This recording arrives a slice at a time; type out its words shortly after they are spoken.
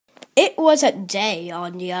was a day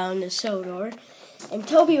on the Sodor, and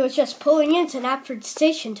Toby was just pulling into Knapford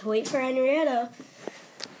Station to wait for Henrietta.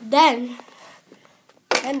 Then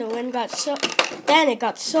it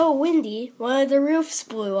got so windy, one of the roofs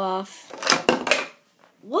blew off.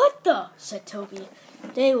 "What the?" said Toby.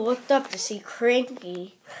 They looked up to see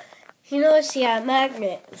Cranky. He noticed he had a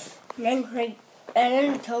magnet. And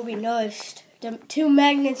then Toby noticed the two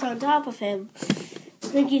magnets on top of him.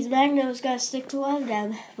 Cranky's magnet was going to stick to one of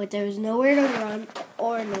them, but there was nowhere to run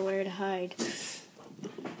or nowhere to hide.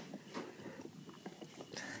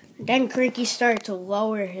 Then Cranky started to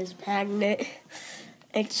lower his magnet.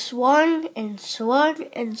 It swung and swung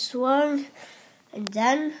and swung, and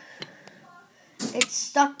then it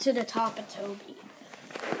stuck to the top of Toby.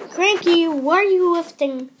 "Cranky, why are you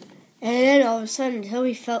lifting?" And then all of a sudden,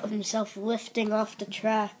 Toby felt himself lifting off the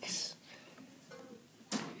tracks.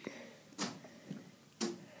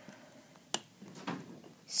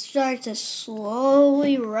 Started to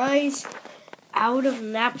slowly rise out of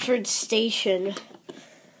Knapford Station.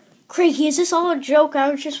 "Cranky, is this all a joke? I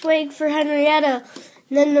was just waiting for Henrietta.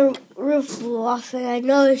 And then the roof blew off and I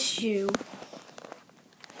noticed you."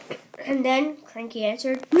 And then Cranky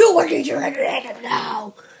answered, "No, I need your Henrietta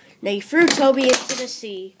now." And they threw Toby into the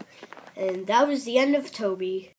sea. And that was the end of Toby.